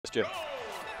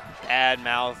Bad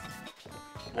mouth.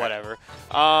 Whatever.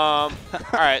 All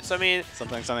right, so I mean,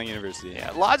 something university.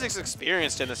 Yeah, Logic's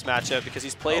experienced in this matchup because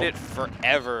he's played it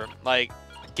forever. Like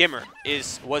Gimmer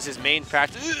was his main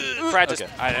practice. Okay.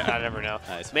 I never know.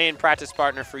 Nice. Main practice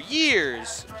partner for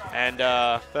years, and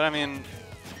but I mean,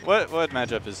 what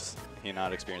matchup is he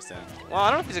not experienced in? Well, I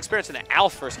don't know if he's experienced in the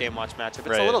Alf first game watch matchup.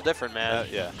 It's a little different, man.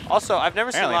 Yeah. Also, I've never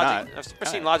Apparently seen Logic. I've never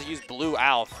seen Logic use blue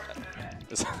Alf.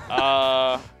 Okay.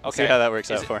 See how that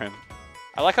works out for him.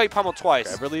 I like how he pummeled twice.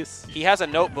 Grab release. He has a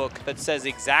notebook that says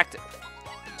exact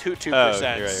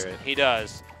 2%. Right. He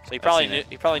does. So he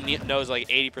probably knows like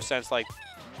 80% is like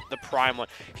the prime one.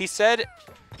 He said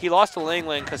he lost to Ling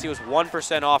Ling because he was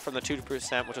 1% off from the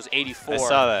 2%, which was 84. I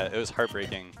saw that. It was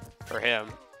heartbreaking for him.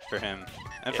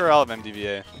 And for all of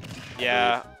MDVA.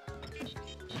 Yeah.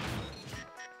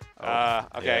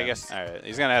 Okay, yeah. I guess. All right,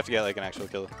 he's gonna have to get like an actual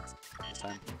kill this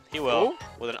time. He will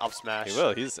with an up smash. He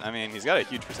will. I mean, he's got a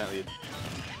huge % lead.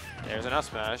 There's an up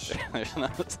smash.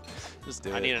 Just do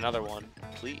it. I need another one,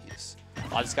 please.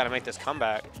 I just got to make this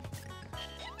comeback.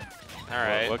 All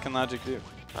right. What can Logic do?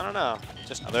 I don't know.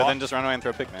 Just other than just run away and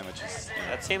throw Pikmin, which is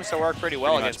that seems to work pretty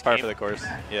well against par for the course.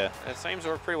 Yeah. It seems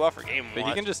to work pretty well for game But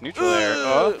one. he can just neutral there.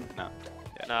 Oh no.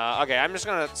 Yeah. No. Okay, I'm just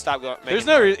gonna stop going. There's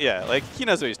no yeah, like he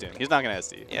knows what he's doing. He's not gonna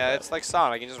SD. Yeah, it's like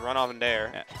Sonic. He can just run off and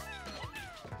dare. Yeah.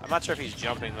 I'm not sure if he's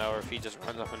jumping though, or if he just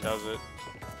runs up and does it.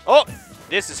 Oh,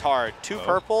 this is hard. Two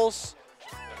purples.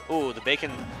 Ooh, the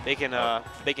bacon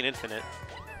infinite.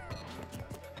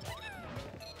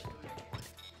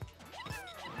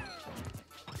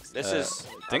 This is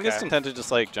Dingus can tend to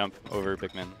just like jump over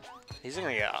Pikmin. He's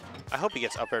gonna get. I hope he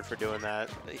gets up aired for doing that.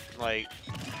 Like,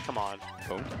 come on.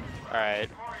 Oh. All right.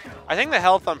 I think the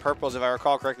health on purples, if I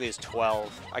recall correctly, is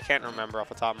 12. I can't remember off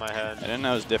the top of my head. I didn't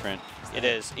know it was different. It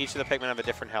is. Each of the Pikmin have a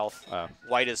different health. Oh.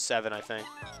 White is 7, I think.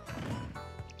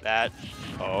 That.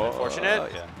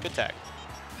 Unfortunate. Yeah. Good tech.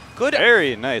 Good.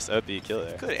 Very nice up B kill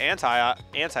there. Good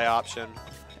anti-option.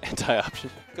 Anti-option.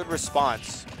 Good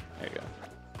response. There you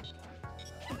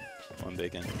go. One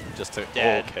bacon. Just to.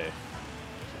 Dead. Okay.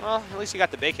 Well, at least you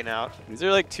got the bacon out. These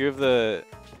are like 2 of the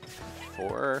 4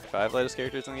 or 5 lightest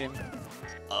characters in the game.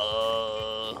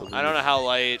 I don't know how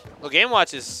light. Well, Game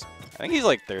Watch is. I think he's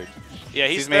like 3rd. Yeah,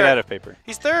 he's made out of paper.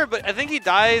 He's 3rd, but I think he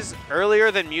dies earlier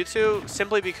than Mewtwo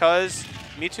simply because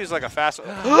Mewtwo's like a fast.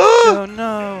 Oh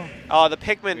no! Oh, the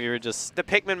Pikmin. We were just. The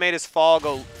Pikmin made his fall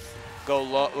go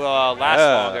low, last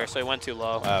longer, so he went too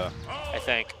low. Wow. I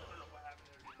think.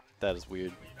 That is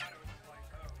weird.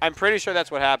 I'm pretty sure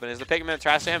that's what happened. Is the Pikmin that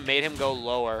trashed him made him go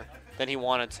lower than he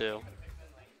wanted to.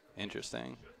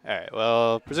 Interesting. All right.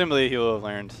 Well, presumably he will have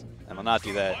learned and will not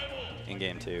do that in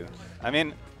game 2. I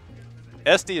mean,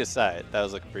 SD aside, that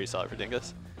was looking pretty solid for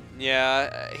Dingus.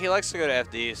 Yeah, he likes to go to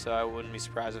FD, so I wouldn't be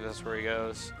surprised if that's where he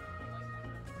goes.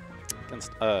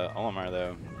 Against Olimar,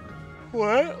 though.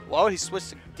 What? Why would he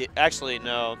switch to... Actually,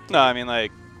 no. No, I mean,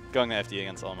 like, going to FD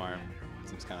against Olimar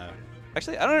seems kind of...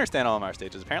 Actually, I don't understand Olimar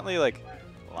stages. Apparently, like,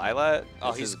 Lilat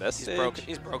is his best stage. Broken.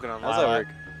 He's broken on Lilat. How does that work?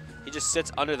 He just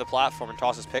sits under the platform and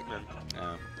tosses Pikmin.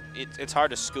 Oh. It's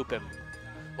hard to scoop him.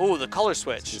 Ooh, the color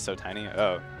switch. He's so tiny.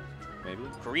 Oh, maybe?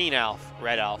 Green Alf,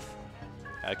 red Alf.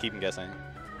 I keep him guessing.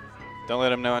 Don't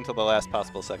let him know until the last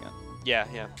possible second. Yeah,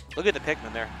 yeah. Look at the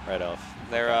Pikmin there. Red Elf.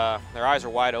 Their eyes are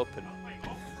wide open.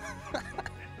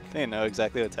 They know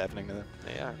exactly what's happening to them.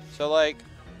 They are. So, like,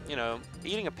 you know,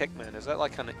 eating a Pikmin, is that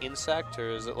like an insect or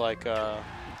is it like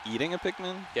eating a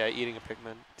Pikmin? Yeah, eating a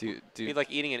Pikmin. Do you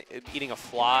like eating a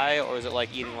fly, or is it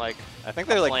like eating like? I think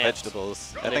they're like plant?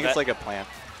 vegetables. I think it's like a plant.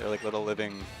 They're like little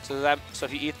living. So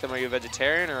if you eat them, are you a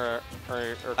vegetarian or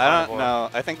carnivore? I don't know.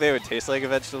 I think they would taste like a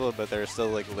vegetable, but they're still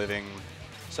like living.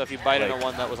 So if you bite into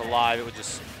one that was alive, it would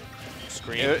just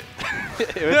scream.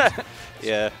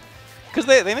 Yeah, because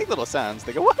they make little sounds.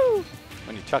 They go woohoo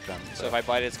when you chuck them. So if I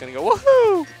bite it, it's gonna go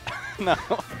woohoo. No.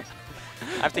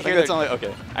 I have to hear I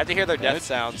have to hear their death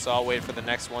sound, so I'll wait for the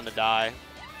next one to die.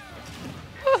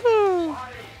 Woohoo!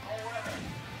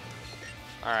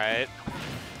 All right.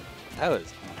 That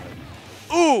was.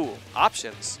 Ooh,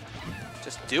 options.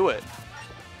 Just do it.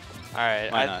 All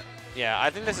right. Why not? Yeah, I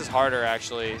think this is harder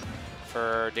actually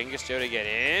for Dingus Joe to get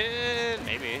in.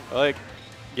 Maybe. Well, like,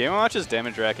 Game & Watch's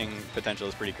damage racking potential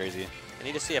is pretty crazy. I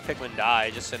need to see a Pikmin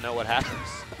die just to know what happens.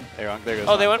 There goes.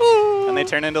 Oh, they went. Ooh! And they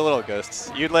turn into little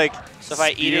ghosts. You'd like. So if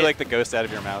I eat it, like the ghost out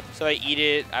of your mouth. So if I eat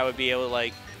it, I would be able to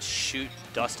like shoot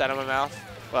dust out of my mouth.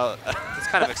 Well, that's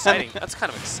kind of exciting. That's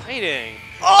kind of exciting.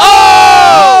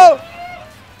 Oh!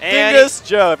 And Dingus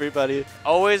Joe, everybody.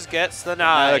 Always gets the 9.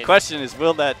 Now the question is,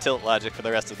 will that tilt Logic for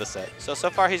the rest of the set? So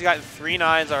far he's gotten 3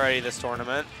 9s already this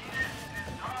tournament.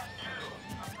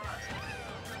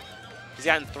 He's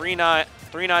gotten three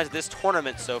nines this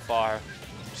tournament so far.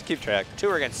 Just keep track. 2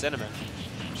 are against Cinnamon.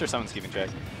 I'm sure someone's keeping track.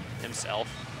 Himself.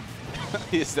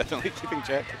 He is definitely keeping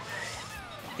track.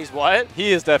 He's what?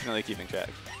 He is definitely keeping track.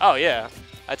 Oh, yeah.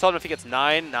 I told him if he gets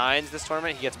 9 nines this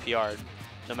tournament, he gets PR'd,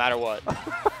 no matter what.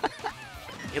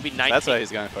 He'll be 19. That's why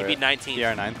he's going for it. He'll be 19.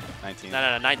 PR 9? 19.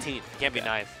 No, 19. He can't be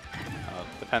 9th.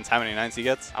 Depends how many 9s he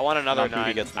gets. I want another Not who he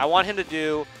 9. gets I want him to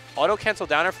do auto cancel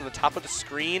downer from the top of the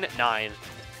screen, 9.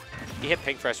 He hit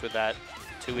Pink Fresh with that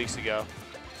 2 weeks ago.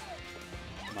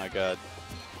 My God.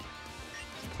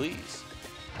 Please.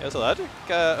 Yeah, so Logic,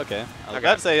 okay. I was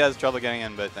about to say he has trouble getting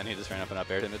in, but then he just ran up and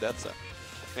up-aired him to death, so.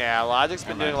 Yeah, Logic's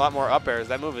been doing a lot more up airs.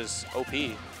 That move is OP.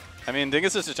 I mean,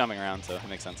 Dingus is just jumping around, so it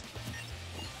makes sense.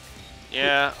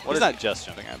 Yeah. He's not just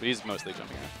jumping around, but he's mostly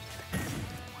jumping around.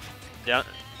 Yeah.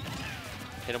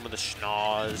 Hit him with a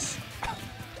schnoz.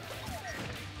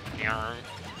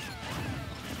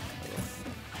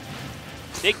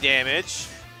 Big damage.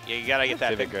 Yeah, you gotta get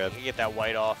that big grab. You get that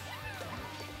white off.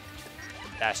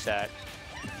 Dash that.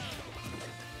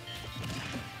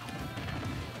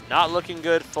 Not looking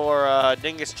good for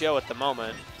Dingus Joe at the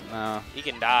moment. No. He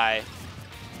can die.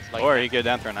 Like Or he could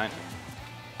down throw 9.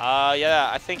 Yeah,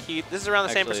 I think this is around the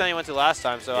same Actually, percent he went to last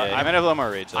time, so Yeah, he might have a little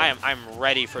more rage, though. I'm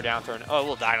ready for down throw. Oh,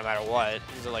 we'll die no matter what.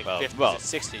 He's at like 50, well,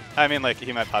 60. I mean, like,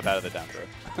 he might pop out of the down throw.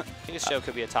 Dingus Joe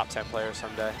could be a top 10 player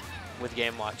someday with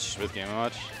Game Watch. With Game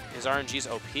Watch? His RNG's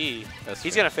OP. That's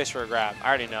He's true. going to fish for a grab. I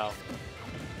already know.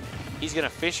 He's going to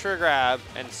fish for a grab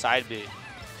and side B.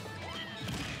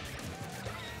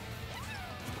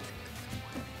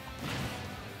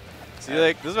 See,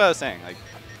 like, this is what I was saying. Like,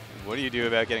 what do you do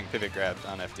about getting pivot grabbed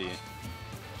on FD?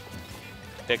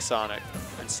 Big Sonic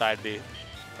and side B.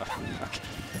 Okay.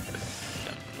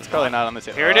 It's probably not on the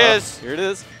table. Here it is. Here it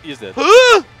is. Used it.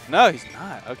 No, he's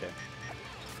not. Okay.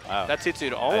 Wow. That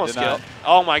tutu almost did not. killed.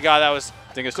 Oh my God, that was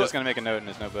Dingus just going to make a note in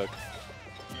his notebook.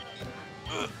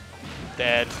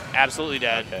 dead. Absolutely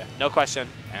dead. Okay. No question.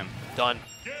 Damn. Done.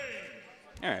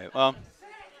 All right, well.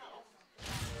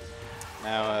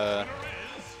 Now,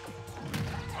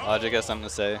 Logic has something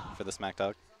to say for the smack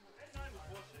talk.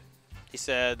 He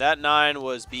said that 9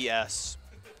 was BS.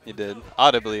 He did.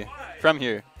 Audibly. From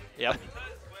here. Yep.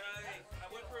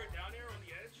 I went for a down air on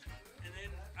the edge, and then,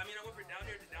 I went for down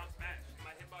air to down smash.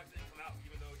 My hitbox didn't come out,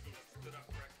 even though he stood up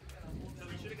correctly. So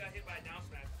he should have got hit by a down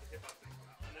smash, but the hitbox didn't come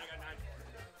out. And then I got 9 for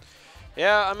it.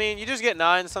 Yeah, I mean, you just get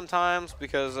 9 sometimes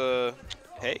because,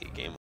 hey, game